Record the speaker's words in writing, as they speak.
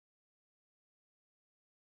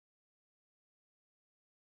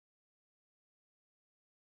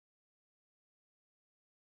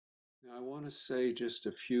Now, I want to say just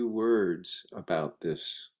a few words about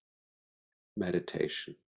this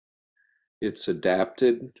meditation. It's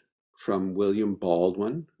adapted from William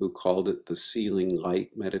Baldwin, who called it the ceiling light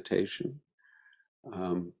meditation.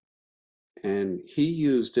 Um, and he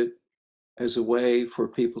used it as a way for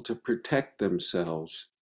people to protect themselves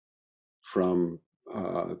from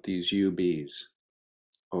these UBs,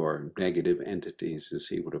 or negative entities, as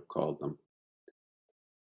he would have called them.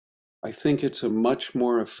 I think it's a much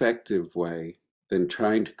more effective way than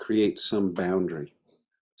trying to create some boundary,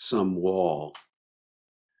 some wall,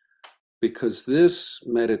 because this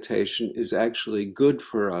meditation is actually good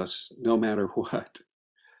for us no matter what.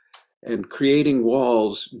 And creating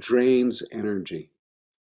walls drains energy.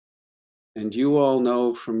 And you all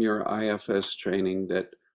know from your IFS training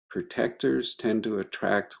that protectors tend to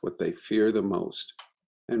attract what they fear the most.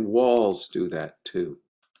 And walls do that too.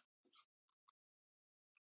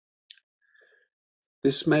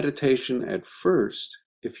 This meditation at first,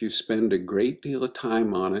 if you spend a great deal of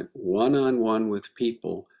time on it, one-on-one with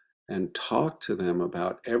people, and talk to them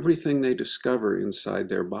about everything they discover inside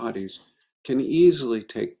their bodies, can easily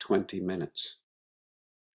take 20 minutes.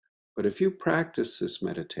 But if you practice this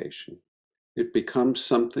meditation, it becomes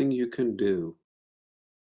something you can do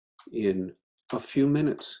in a few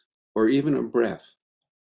minutes or even a breath.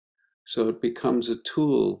 So it becomes a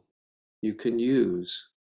tool you can use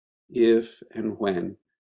if and when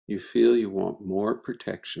you feel you want more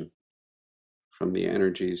protection from the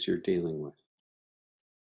energies you're dealing with.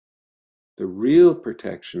 The real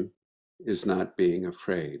protection is not being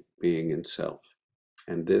afraid, being in self.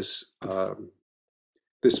 And this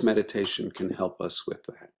meditation can help us with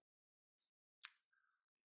that.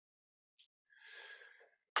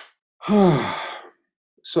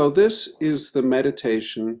 So this is the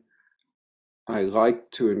meditation I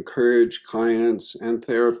like to encourage clients and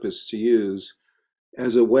therapists to use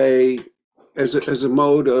as a way, as a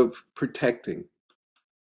mode of protecting,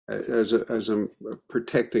 as a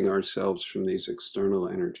protecting ourselves from these external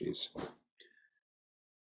energies.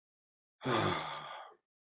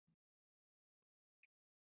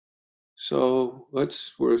 So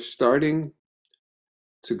we're starting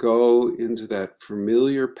to go into that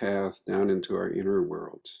familiar path down into our inner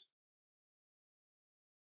worlds.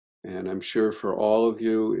 And I'm sure for all of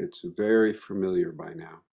you, it's very familiar by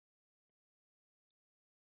now.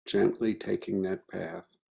 Gently taking that path.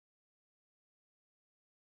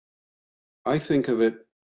 I think of it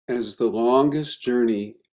as the longest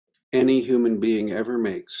journey any human being ever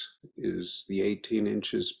makes is the 18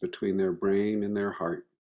 inches between their brain and their heart.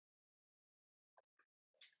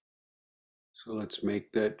 So let's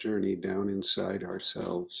make that journey down inside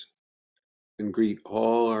ourselves and greet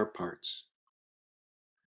all our parts.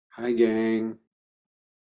 Hi, gang.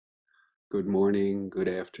 Good morning, good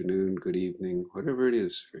afternoon, good evening, whatever it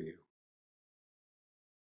is for you.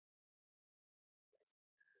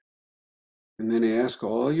 And then ask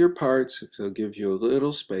all your parts if they'll give you a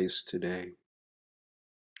little space today.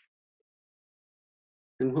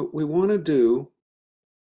 And what we want to do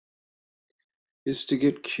is to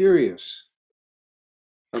get curious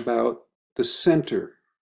about the center.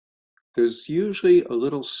 There's usually a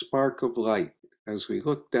little spark of light as we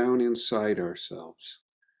look down inside ourselves.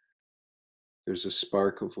 There's a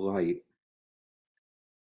spark of light.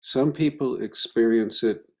 Some people experience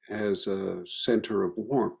it as a center of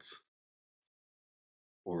warmth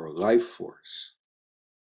or a life force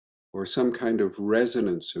or some kind of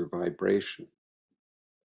resonance or vibration.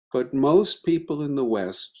 But most people in the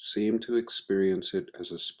West seem to experience it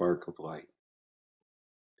as a spark of light.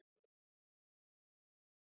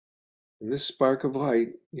 And this spark of light,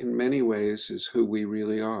 in many ways, is who we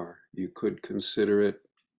really are. You could consider it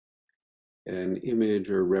an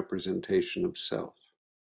image or representation of self.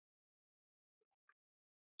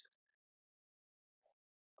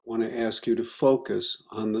 I want to ask you to focus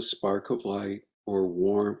on the spark of light or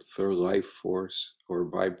warmth or life force or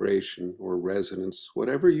vibration or resonance,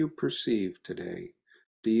 whatever you perceive today,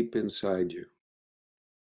 deep inside you.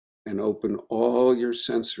 And open all your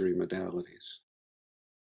sensory modalities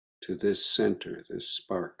to this center, this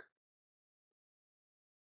spark.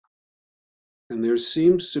 And there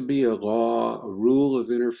seems to be a law, a rule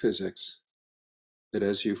of inner physics, that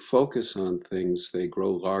as you focus on things, they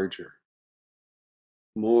grow larger.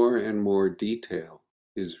 More and more detail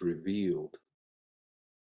is revealed.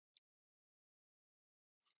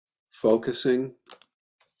 Focusing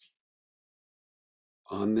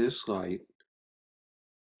on this light,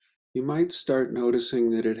 you might start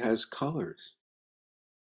noticing that it has colors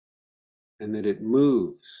and that it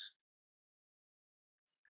moves.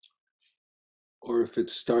 Or if it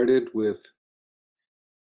started with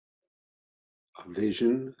a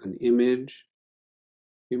vision, an image,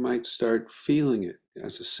 you might start feeling it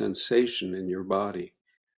as a sensation in your body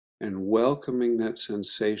and welcoming that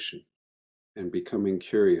sensation and becoming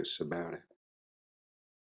curious about it.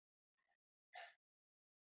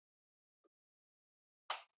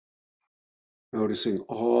 Noticing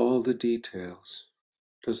all the details.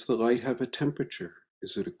 Does the light have a temperature?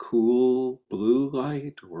 Is it a cool blue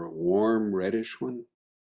light or a warm reddish one?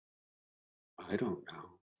 I don't know.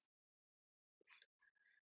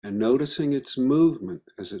 And noticing its movement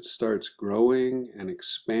as it starts growing and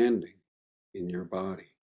expanding in your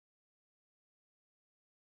body.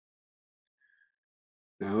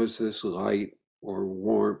 Now as this light or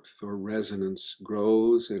warmth or resonance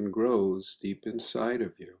grows and grows deep inside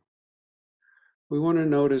of you, we want to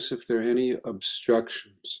notice if there are any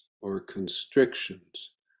obstructions or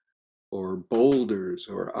constrictions or boulders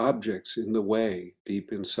or objects in the way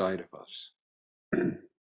deep inside of us.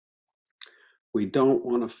 We don't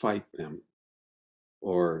want to fight them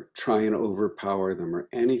or try and overpower them or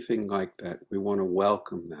anything like that. We want to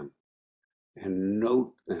welcome them and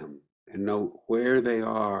note where they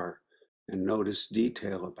are and notice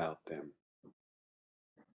detail about them.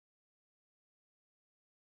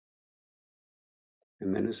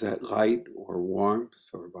 And then as that light or warmth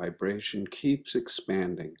or vibration keeps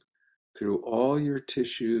expanding through all your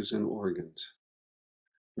tissues and organs,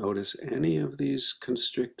 notice any of these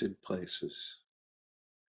constricted places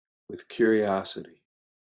with curiosity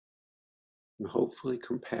and hopefully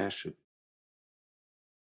compassion.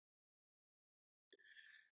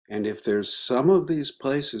 And if there's some of these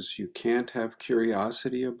places you can't have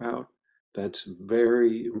curiosity about, that's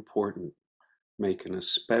very important. Making a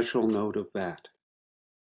special note of that.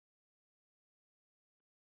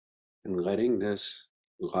 And letting this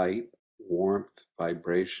light, warmth,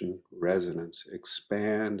 vibration, resonance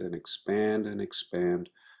expand and expand and expand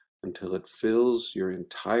until it fills your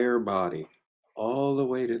entire body all the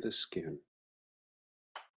way to the skin.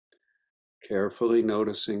 Carefully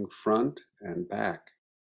noticing front and back.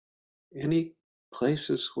 Any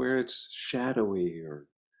places where it's shadowy or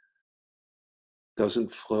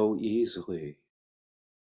doesn't flow easily.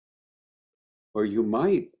 Or you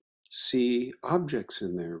might see objects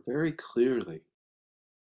in there very clearly.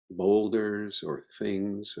 Boulders or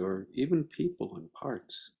things or even people and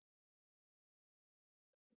parts.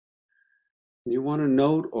 You want to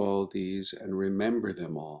note all these and remember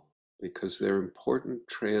them all because they're important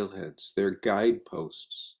trailheads, they're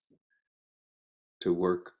guideposts to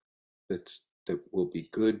work that will be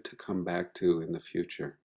good to come back to in the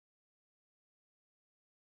future.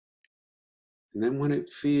 And then when it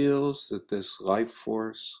feels that this life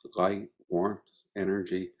force, light, warmth,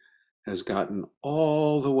 energy has gotten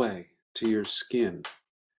all the way to your skin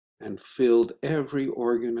and filled every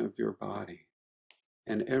organ of your body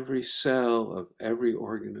and every cell of every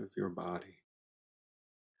organ of your body,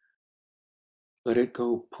 let it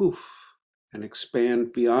go poof and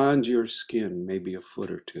expand beyond your skin, maybe a foot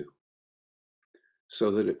or two, so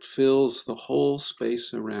that it fills the whole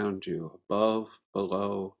space around you, above,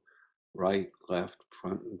 below, right, left,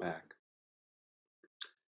 front, and back.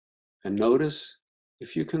 And notice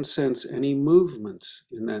if you can sense any movements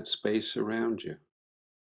in that space around you,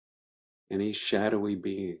 any shadowy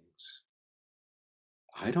beings.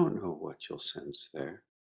 I don't know what you'll sense there.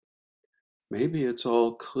 Maybe it's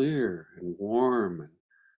all clear and warm and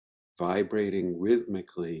vibrating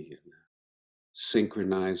rhythmically in a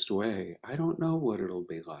synchronized way. I don't know what it'll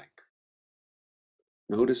be like.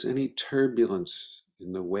 Notice any turbulence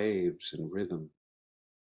in the waves and rhythm,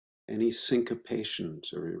 any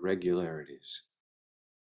syncopations or irregularities.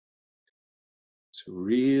 It's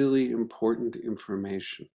really important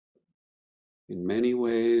information. In many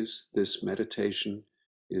ways, this meditation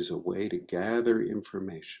is a way to gather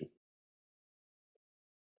information.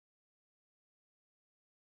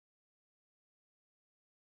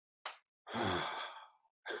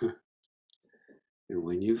 And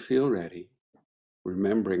when you feel ready,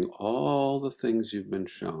 remembering all the things you've been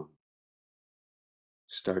shown,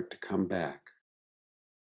 start to come back.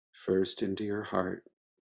 First into your heart,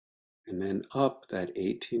 and then up that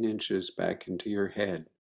 18 inches back into your head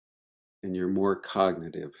and your more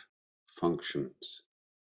cognitive functions.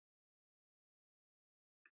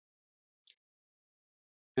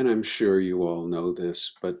 And I'm sure you all know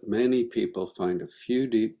this, but many people find a few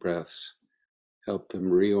deep breaths help them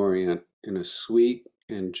reorient in a sweet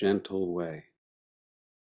and gentle way.